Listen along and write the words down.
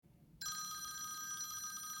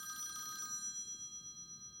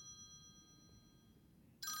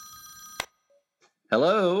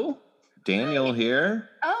Hello, Daniel Hi. here.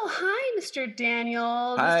 Oh, hi, Mr.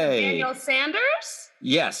 Daniel. Mr. Daniel Hi. Sanders?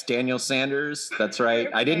 Yes, Daniel Sanders. That's right.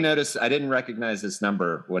 I Perfect. didn't recognize this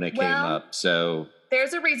number when it came Well, up. So,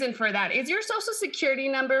 there's a reason for that. Is your social security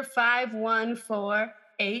number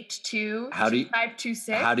 51482 how do you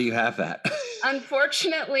 2526? how do you have that?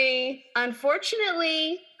 Unfortunately,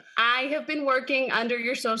 I have been working under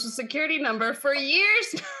your social security number for years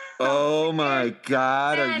now. Oh my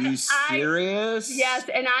God, are And you serious? yes,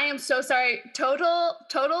 and I am so sorry. Total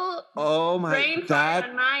Oh my brain fart that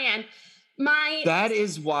on my end. My that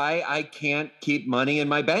is why I can't keep money in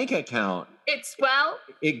my bank account. It's well,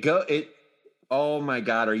 It Oh my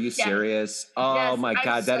God, are you yes, serious? Oh yes. my I'm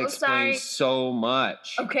God, that so explains sorry. so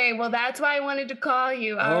much. Okay, well, that's why I wanted to call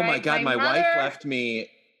you. All Oh my right, God, my my wife mother. left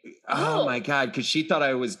me. Oh my Oh, God, because she thought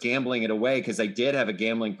I was gambling it away because I did have a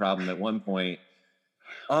gambling problem at one point.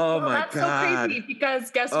 Oh well, my that's so God. crazy because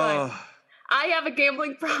guess what? Oh. I have a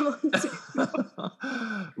gambling problem too.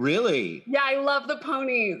 Really? Yeah, I love the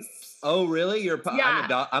ponies. Oh, really? I'm a Yeah,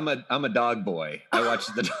 dog. I'm a dog boy. I watch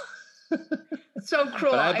the dog. so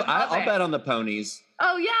cruel. But I love I'll it. bet on the ponies.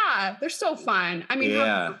 Oh yeah, they're so fun. I mean, how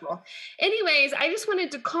Yeah. beautiful. Anyways, I just wanted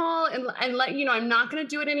to call and let you know I'm not going to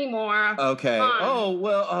do it anymore. Okay. Oh,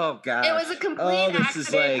 well, oh It gosh. was a complete Oh,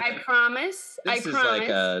 accident. I promise. I this is like promise.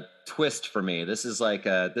 a twist for me. This is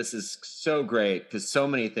so great because so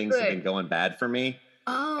many things have been Good. going bad for me.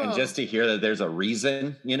 And Oh, just to hear that there's a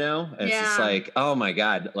reason, it's just yeah. like, oh my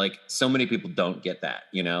God, like so many people don't get that,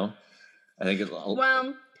 I think it's,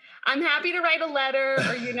 Well, I'm happy to write a letter or,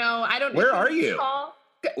 I don't know if where you are want to you? call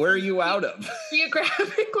Where are you out of?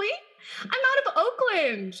 geographically. I'm out of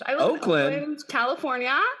Oakland. I live in Oakland? Oakland,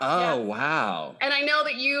 California. Yeah. Oh, wow. And I know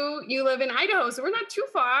that you live in Idaho, so we're not too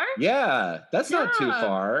far. Yeah, that's not too Yeah.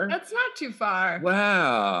 far. That's not too far.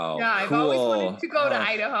 Wow. Yeah, I've always wanted Cool. to go to Oh,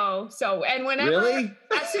 Idaho. So, and really?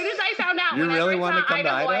 as soon as I found out, You whenever really I want saw to come to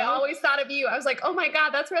Idaho, I Idaho? always thought of you. I was like, oh my God,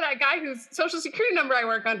 that's where that guy whose social security number I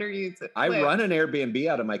work under I lives. run an Airbnb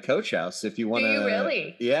out of my coach house if you want Do to. you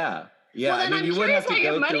really? Yeah. Yeah. Well, then I'm You would curious have why to you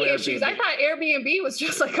have go through money issues. I Airbnb. thought Airbnb was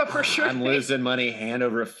just like a for sure I'm thing. losing money hand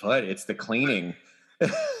over foot. It's the cleaning.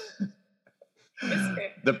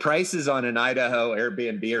 The prices on an Idaho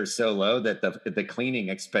Airbnb are so low that the cleaning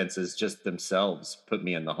expenses just themselves put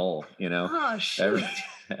me in the hole, Oh, shoot.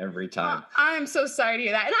 every time. I'm so sorry to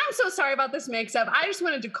hear that. And I'm so sorry about this mix-up. I just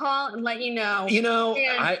wanted to call and let you know.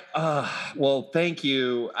 And Well, thank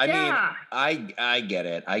you. I mean, yeah. I get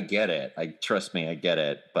it. I get it. Trust me, I get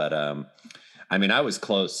it. But I mean, I was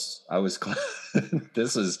close.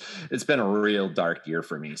 It's been a real dark year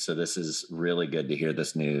for me. So this is really good to hear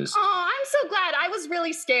this news. Oh, I'm so glad. I was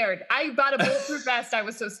really scared. I bought a bulletproof vest. I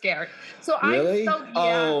was so scared. So Really? I'm so yeah.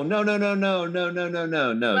 Oh, no.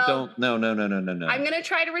 Well, Don't, no. I'm gonna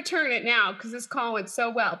try to return it now because this call went so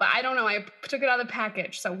well. But I don't know. I took it out of the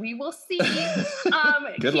package, so we will see.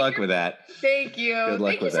 Good luck with that. Thank you. Good luck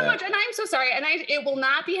Thank you with so that. much. And I'm so sorry. And it will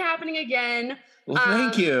not be happening again. Well,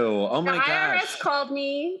 thank you. Oh my the gosh. IRS called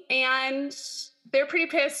me and they're pretty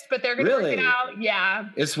pissed, but they're going to work it out. Yeah.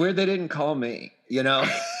 It's weird they didn't call me, but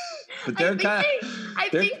they're I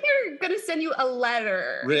think they're going to send you a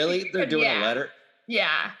letter. Really? They're doing a letter?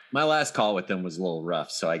 Yeah. My last call with them was a little rough,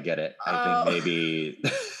 so I get it. I think maybe.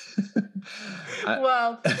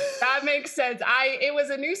 Well, that makes sense. It was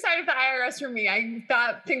a new side of the IRS for me. I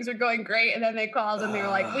thought things were going great, and then they called and they were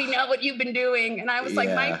like, "We know what you've been doing." And I was like,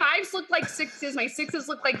 "My fives look like sixes. My sixes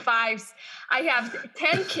look like fives. I have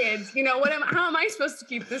 10 kids. How am I supposed to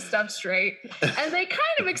keep this stuff straight?" And they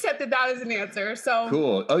kind of accepted that as an answer. So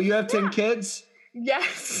cool. Oh, you have 10 kids?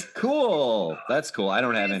 Yes. Cool. That's cool. I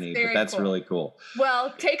don't have any, but that's cool. really cool.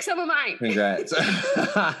 Well, take some of mine. Congrats.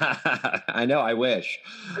 I know. I wish.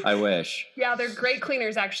 Yeah, they're great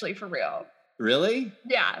cleaners, actually, for real. Really?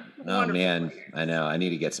 Yeah. Oh, man. Cleaners. I know. I need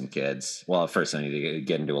to get some kids. Well, first I need to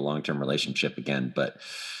get into a long-term relationship again, but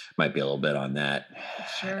might be a little bit on that.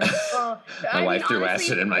 Sure. Well, my wife threw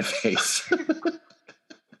acid in my face.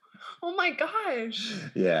 Oh, my gosh.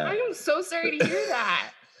 Yeah. I am so sorry to hear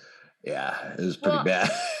that. Yeah, it was pretty bad.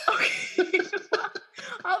 Okay.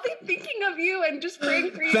 I'll be thinking of you and just praying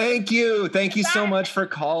for you. Thank you so much for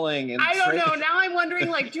calling. And I don't know. Now I'm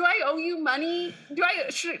wondering, do I owe you money? Do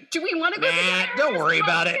we want to go together? Don't worry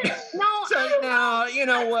about it. No, you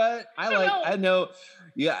know what? I know.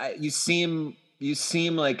 Yeah, you seem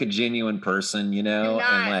like a genuine person,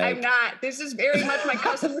 I'm not. This is very much my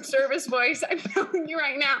customer service voice. I'm telling you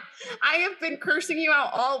right now. I have been cursing you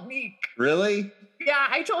out all week. Really? Yeah,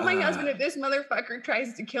 I told my husband if this motherfucker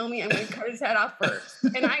tries to kill me, I'm going to cut his head off first.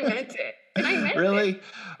 And I meant it. Really?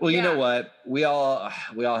 Well, You know what? We all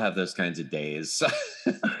have those kinds of days.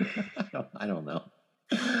 I don't know.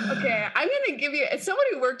 Okay, I'm gonna give you, as someone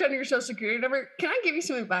who worked on your social security number, can I give you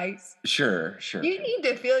some advice? Sure. You need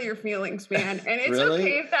to feel your feelings, man. And it's Really?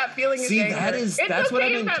 okay if that feeling is anger. That's what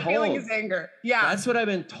I've been that told. Feeling is anger. Yeah. That's what I've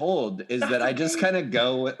been told, is that I just kind of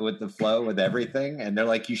go with the flow with everything. And they're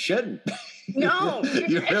like, you shouldn't. No.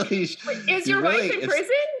 You really is your wife in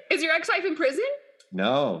prison? Is your ex-wife in prison?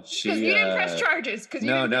 No, because you didn't press charges.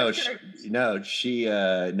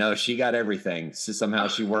 She got everything. So somehow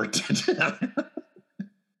she worked it out.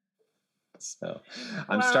 So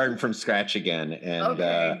I'm starting from scratch again, and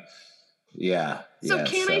yeah. So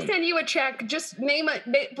can I send you a check? Just name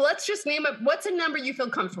it. Let's just name it. What's a number you feel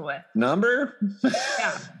comfortable with? Number?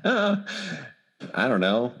 Yeah. I don't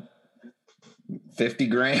know. 50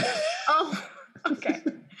 grand. Oh, okay.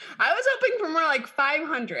 I was hoping for more like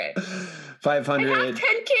 500. 500. I have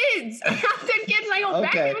 10 kids. And I owe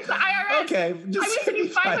back payments to the IRS. Okay. I was sending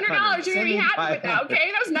 $500. You're going to be happy with that,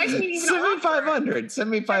 okay? That was nice of you to even Send me 500. Send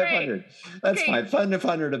me 500. Right. That's fine.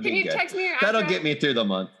 500 would be good. Can you text me your address? That'll get me through the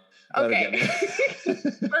month. Okay.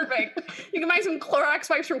 Perfect. You can buy some Clorox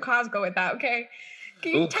wipes from Costco with that, okay?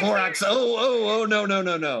 Clorox. Oh,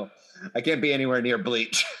 no. I can't be anywhere near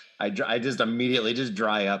bleach. I just immediately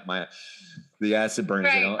dry up the acid burns.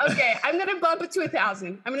 Right. Okay. I'm gonna bump it to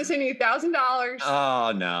 1,000. I'm gonna send you $1,000.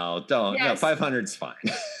 Oh no! Don't. Yes. No, 500's fine.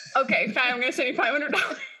 Okay, fine. I'm gonna send you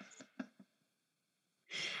 $500.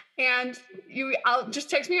 And I'll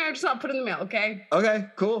just text me your address. I'll put it in the mail. Okay. Okay.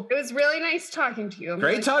 Cool. It was really nice talking to you.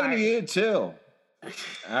 Great talking to you too.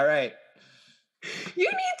 All right. You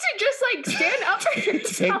need to just stand up for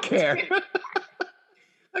yourself. Take care.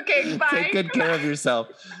 Okay. Bye. Take good care of yourself.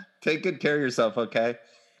 Take good care of yourself. Okay.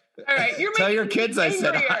 All right, tell your kids I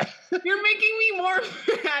said hi. You're making me more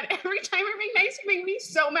mad. Every time you're being nice, you make me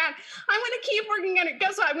so mad. I'm going to keep working on it.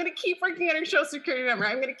 Guess what? I'm going to keep working on your social security number.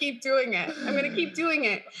 I'm going to keep doing it.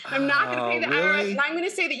 I'm not going to pay the IRS. And I'm going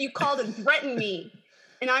to say that you called and threatened me.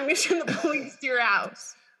 And I'm going to send the police to your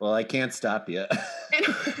house. Well, I can't stop you. And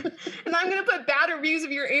I'm going to put bad reviews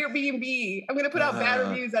of your Airbnb. I'm going to put out bad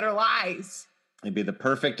reviews that are lies. It'd be the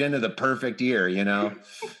perfect end of the perfect year,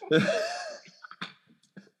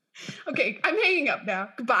 Okay, I'm hanging up now.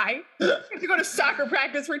 Goodbye. I have to go to soccer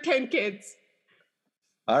practice for 10 kids.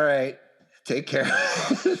 All right. Take care. I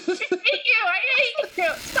hate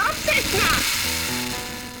you. Stop saying that.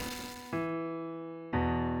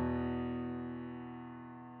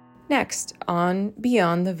 Next on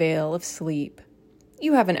Beyond the Veil of Sleep.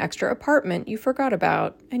 You have an extra apartment you forgot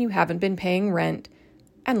about, and you haven't been paying rent,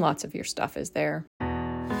 and lots of your stuff is there.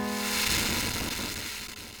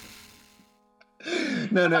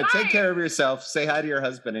 No, take care of yourself. Say hi to your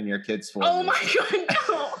husband and your kids for me. Oh my God,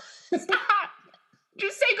 no. Stop.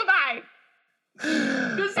 Just say goodbye.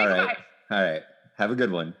 Just say goodbye. All right. Have a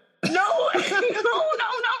good one. No.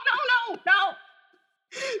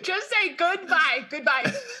 Just say goodbye.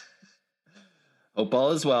 Goodbye. Hope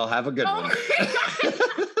all is well. Have a good one.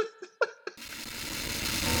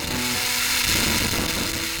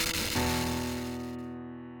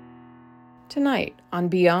 Tonight on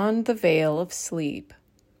Beyond the Veil of Sleep,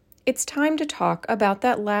 it's time to talk about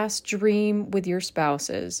that last dream with your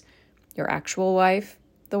spouses, your actual wife,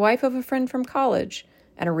 the wife of a friend from college,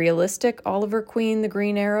 and a realistic Oliver Queen the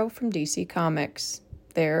Green Arrow from DC Comics.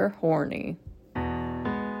 They're horny.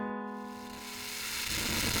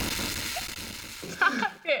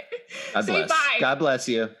 Stop it. Say bye. God bless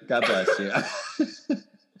you. God bless you.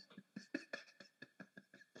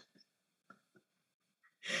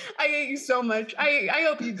 I hate you so much. I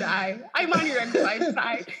hope you die. I'm on your ex-wife's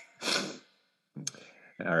side.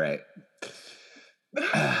 All right.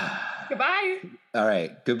 Goodbye. All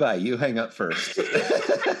right. Goodbye. You hang up first.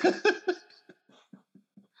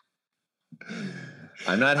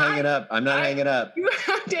 I'm not hanging up. Hanging up. You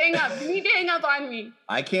have to hang up. You need to hang up on me.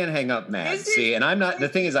 I can't hang up mad. See, and I'm not, the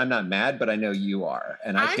thing is, I'm not mad, but I know you are.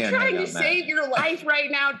 And I can't hang up mad. I'm trying to save your life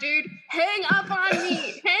right now, dude. Hang up on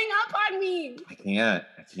me. Hang up on me. I can't.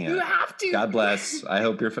 You have to. God bless. I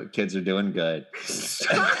hope your kids are doing good.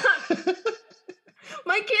 Stop.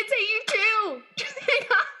 My kids hate you too. Just hang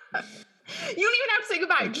up. You don't even have to say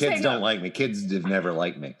goodbye. Just kids don't like me. Kids have never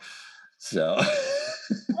liked me. So.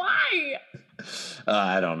 Why?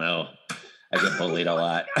 I don't know. I get bullied a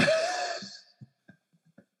lot.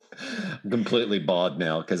 I'm completely bald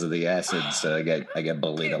now because of the acid, so I get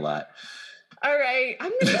bullied a lot. All right,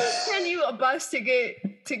 I'm gonna send you a bus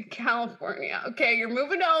ticket to California. Okay, you're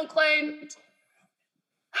moving to Oakland.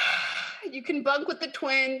 You can bunk with the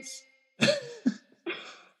twins.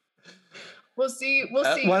 We'll see.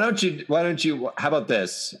 Why don't you? How about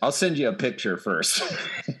this? I'll send you a picture first.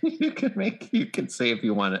 You can see if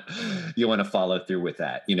you want to follow through with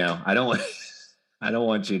that. I don't want. I don't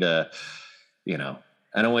want you to,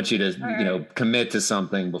 I don't want you to, commit to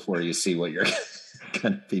something before you see what you're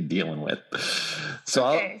going to be dealing with. So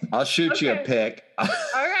okay. I'll shoot you a pic. All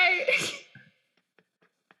right.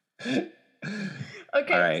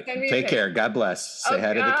 Okay. All right. Take care. God bless. Say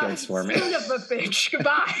hi to the kids for me. Son of a bitch.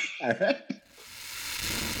 Goodbye. All right.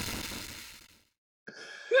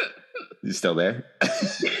 You still there?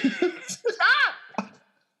 Stop.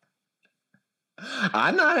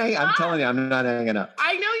 I'm telling you, I'm not hanging up.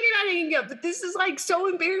 I know you're not hanging up, but this is like so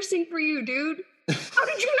embarrassing for you, dude. How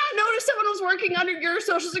did you not notice someone was working under your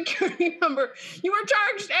social security number? You were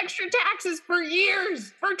charged extra taxes for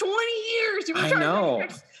years, for 20 years. You were charged extra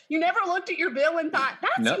taxes. You never looked at your bill and thought,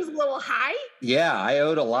 that seems a little high. Yeah, I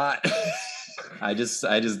owed a lot. I just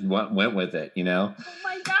went with it, Oh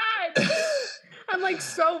my God. I'm like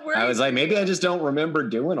so worried. I was like, maybe I just don't remember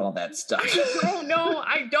doing all that stuff.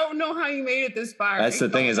 I don't know how you made it this far. That's the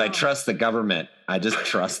thing is I trust the government. I just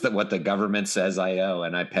trust that what the government says I owe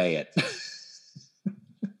and I pay it.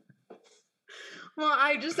 Well,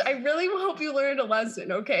 I really hope you learned a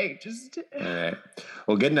lesson. Okay. All right.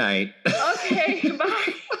 Well, good night. Okay.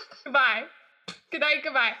 Bye. Goodbye. Good night.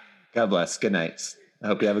 Goodbye. God bless. Good night. I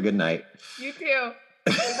hope you have a good night. You too.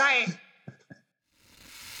 Good night.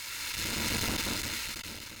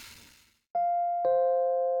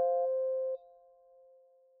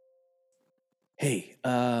 Hey,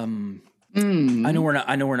 I know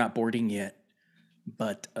we're not boarding yet,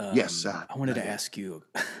 but yes, I wanted to ask you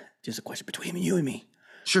just a question between you and me.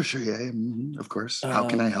 Sure, yeah, of course. How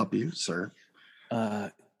can I help you, sir?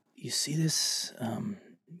 You see this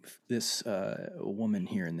woman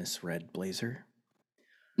here in this red blazer?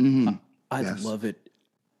 Mm-hmm. I'd love it.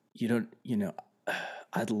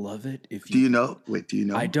 I'd love it if you. Do you know? Wait, do you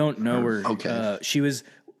know? I don't know her. Okay.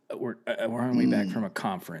 We're on our way back from a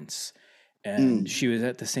conference. And she was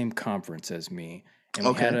at the same conference as me, and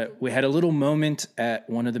we had a little moment at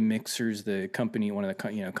one of the mixers. The company, one of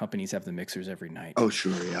the companies have the mixers every night. Oh,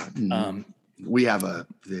 sure, yeah. Mm-hmm. We have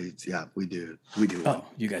we do. Oh,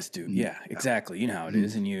 you guys do, yeah, exactly. You know how it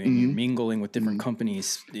is, and you're mingling with different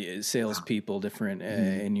companies, salespeople, different,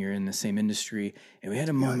 and you're in the same industry. And we had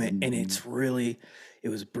a moment, and it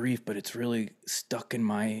was brief, but it's really stuck in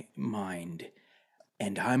my mind.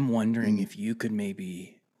 And I'm wondering if you could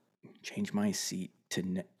maybe change my seat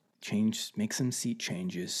to make some seat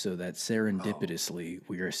changes so that serendipitously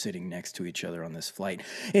we are sitting next to each other on this flight.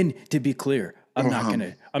 And to be clear, I'm not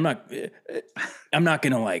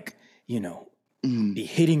gonna like, be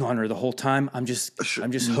hitting on her the whole time. I'm just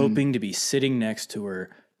hoping to be sitting next to her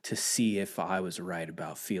to see if I was right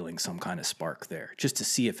about feeling some kind of spark there, just to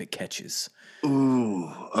see if it catches.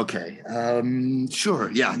 Ooh, okay. Sure.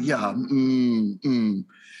 Yeah.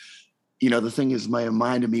 The thing is, my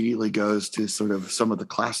mind immediately goes to sort of some of the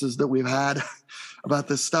classes that we've had about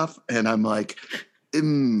this stuff. And I'm like,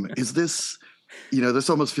 is this, this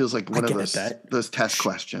almost feels like one of those test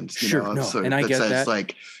questions, and I get that.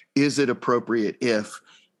 Like, is it appropriate if,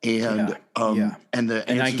 and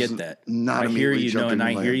I get that. Not I hear you, and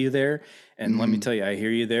I hear you there. And let me tell you, I hear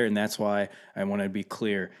you there. And that's why I want to be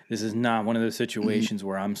clear. This is not one of those situations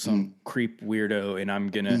where I'm some creep weirdo and I'm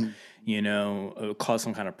going to, cause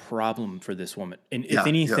some kind of problem for this woman. And if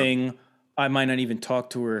anything, I might not even talk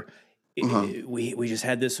to her. We just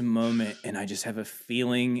had this moment, and I just have a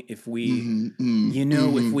feeling if we,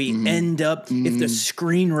 if we end up, if the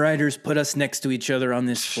screenwriters put us next to each other on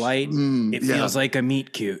this flight, it feels like a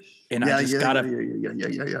meet cute. And I just gotta.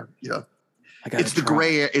 Yeah. It's the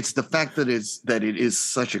gray. It's the fact that it is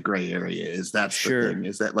such a gray area. The thing.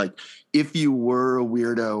 Is that like if you were a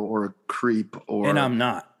weirdo or a creep and I'm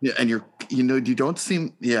not. Yeah, and you don't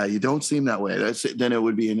seem that way. Then it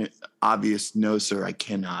would be an obvious no, sir. I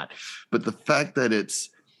cannot. But the fact that it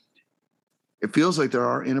feels like there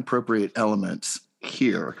are inappropriate elements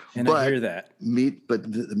here, and I hear that. The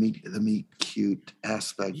meet cute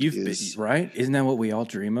aspect is right. Isn't that what we all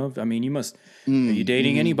dream of? I mean, you must. Are you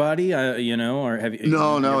dating anybody? Or have you?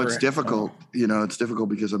 No. It's difficult. It's difficult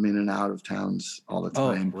because I'm in and out of towns all the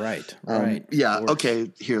time. Oh, right. Yeah.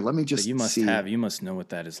 Okay. Here, let me just. But you must know what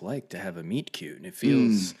that is like to have a meet cute, and it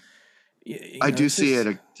feels. I do see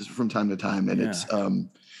it just from time to time, and it's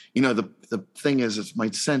the thing is,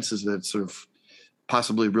 my sense is that it's sort of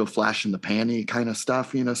possibly real flash in the panty kind of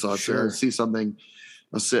stuff, so I'll see something.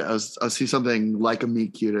 I'll see something like a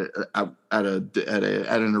meet cute at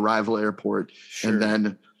an arrival airport, and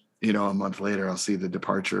then a month later I'll see the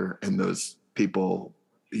departure, and those people,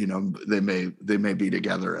 they may be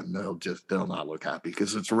together, and they'll not look happy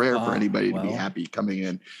because it's rare for anybody to be happy coming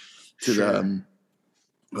in to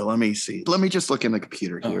Well, let me see. Let me just look in the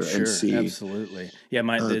computer here and see. Absolutely. Yeah,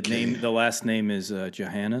 the last name is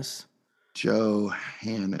Johannes.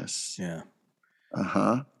 Johannes. Yeah.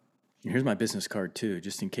 Uh-huh. Here's my business card too,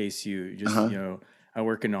 just in case you I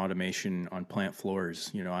work in automation on plant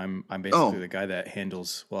floors. I'm basically the guy that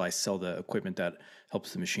handles. Well, I sell the equipment that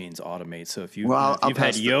helps the machines automate. So if you've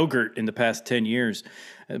had yogurt in the past 10 years,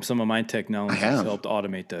 some of my technology has helped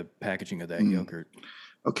automate the packaging of that yogurt.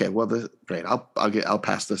 Okay, well, great. I'll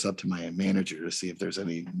pass this up to my manager to see if there's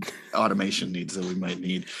any automation needs that we might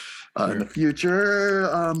need in the future.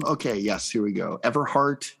 Okay, yes, here we go.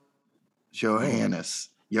 Everhart Johannes.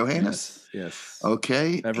 Johannes? Yes.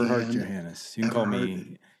 Okay. Everhart Johannes. You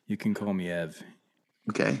can call me Ev.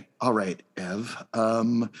 Okay. All right, Ev.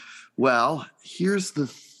 Well, here's the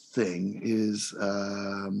thing is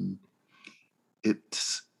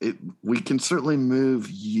we can certainly move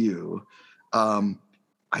you.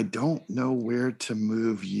 I don't know where to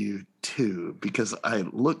move you to because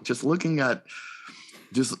looking at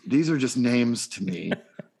these are just names to me.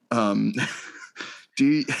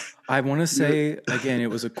 I want to say again, it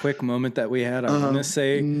was a quick moment that we had. I want to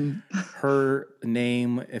say her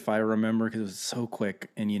name, if I remember, because it was so quick.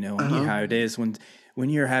 And how it is when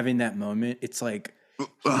you're having that moment, it's like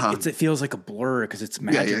it feels like a blur because it's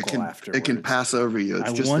magical afterwards. It can pass over you.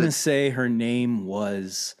 I want to say her name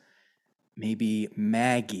was maybe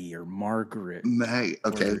Maggie or Margaret. Okay,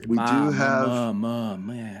 we do have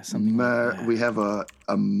something like that. We have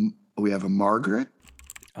a Margaret.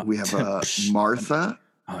 We have a Martha.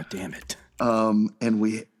 Oh, damn it! And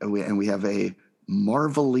we have a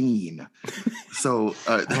Marveline. So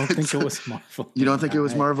I don't think it was Marveline. You don't think it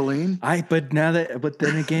was Marveline? But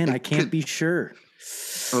then again, I can't be sure.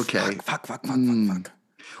 Okay. Fuck.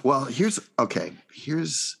 Well, here's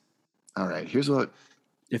what.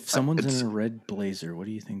 If someone's in a red blazer, what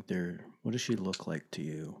do you think what does she look like to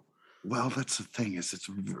you? Well, that's the thing is it's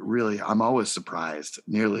really, I'm always surprised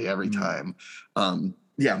nearly every time.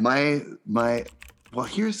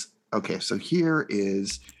 So here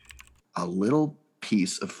is a little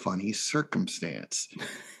piece of funny circumstance.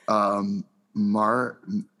 Martha,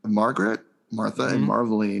 and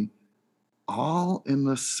Marveline all in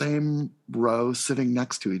the same row sitting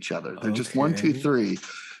next to each other. They're just 1, 2, 3.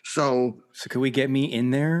 So could we get me in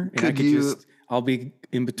there? And I'll be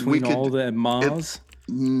in between all the moms.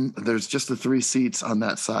 There's just the 3 seats on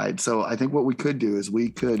that side. So I think what we could do is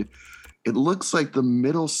it looks like the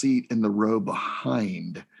middle seat in the row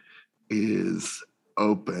behind is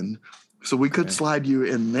open. So we could slide you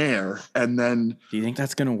in there and then. Do you think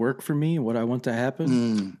that's going to work for me? What I want to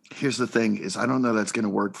happen? Here's the thing is I don't know that's going to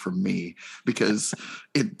work for me because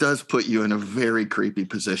it does put you in a very creepy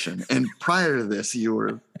position. And prior to this, you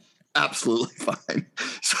were absolutely fine.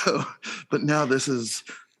 So, but now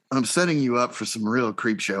I'm setting you up for some real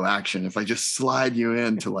creep show action. If I just slide you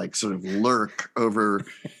in to like sort of lurk over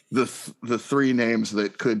the 3 names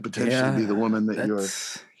that could potentially be the woman that you're.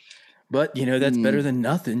 But that's better than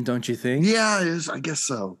nothing, don't you think? Yeah, it is. I guess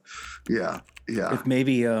so. Yeah. If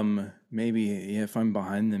maybe if I'm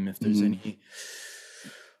behind them, if there's any,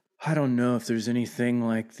 I don't know if there's anything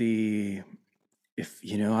like I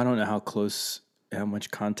don't know how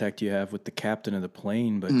much contact you have with the captain of the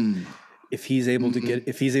plane, but if he's able to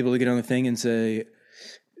get on the thing and say,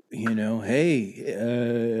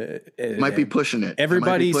 hey, might be pushing it.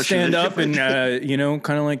 Everybody stand up and,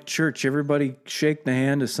 kind of like church, everybody shake the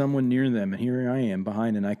hand of someone near them. And here I am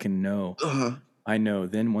behind and I can know. I know.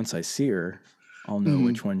 Then once I see her, I'll know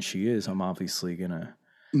which one she is. I'm obviously going to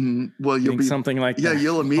well, you'll be something like that. Yeah,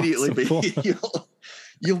 you'll immediately be,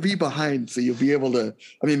 you'll be behind. So you'll be able to,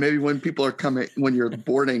 maybe when people are coming, when you're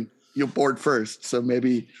boarding, you'll board first. So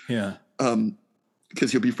maybe,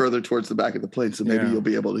 because you'll be further towards the back of the plane. So maybe you'll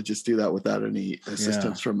be able to just do that without any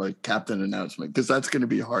assistance from a captain announcement. Because that's going to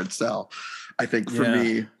be a hard sell, I think, for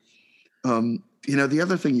me. The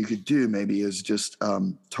other thing you could do maybe is just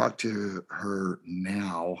talk to her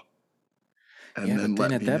now. And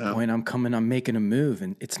then at that point, I'm making a move.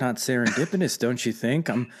 And it's not serendipitous, don't you think?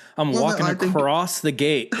 I'm walking across the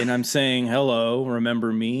gate and I'm saying, hello,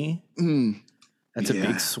 remember me? That's a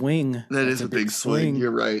big swing. That is a big swing.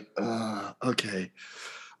 You're right. Okay.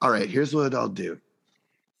 All right. Here's what I'll do.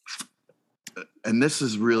 And this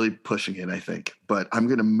is really pushing it, I think. But I'm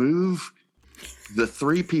going to move the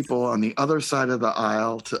 3 people on the other side of the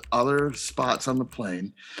aisle to other spots on the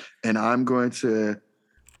plane. And I'm going to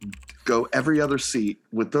go every other seat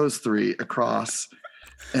with those 3 across.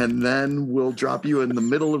 And then we'll drop you in the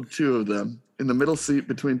middle of 2 of them, in the middle seat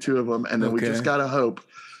between 2 of them. And then we just got to hope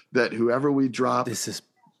that whoever we drop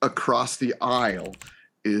across the aisle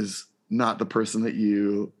is not the person that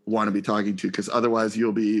you want to be talking to, because otherwise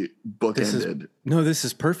you'll be bookended. This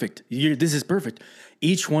is perfect. This is perfect.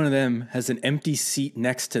 Each one of them has an empty seat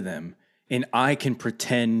next to them, and I can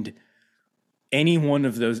pretend any one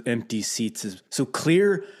of those empty seats is so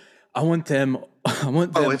clear. I want them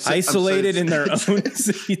isolated in their own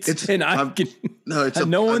seats, and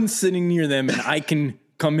no one's sitting near them, and I can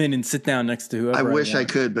come in and sit down next to whoever. I wish I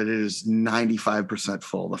could, but it is 95%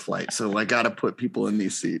 full, the flight. So I got to put people in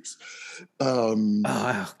these seats.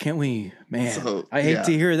 Can't we, man? So, I hate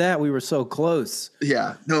to hear that. We were so close.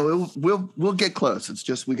 Yeah, no, we'll get close. It's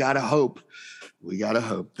just, we got to hope.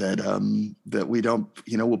 That we don't,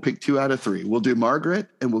 we'll pick 2 out of 3. We'll do Margaret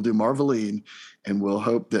and we'll do Marveline, and we'll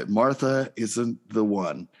hope that Martha isn't the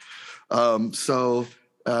one. All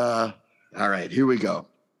right, here we go.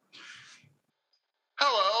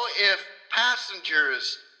 Hello, if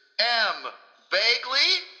passengers M.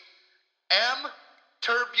 Bagley, M.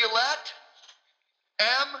 Turbulette,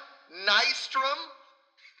 M. Nystrom,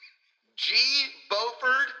 G.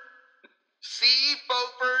 Beaufort, C.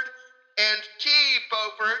 Beaufort, and T.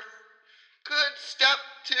 Beaufort could step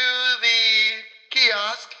to the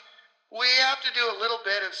kiosk, we have to do a little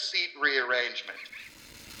bit of seat rearrangement.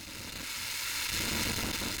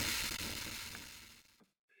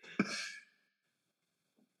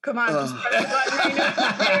 Come on, just press the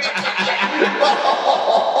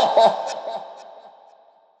button.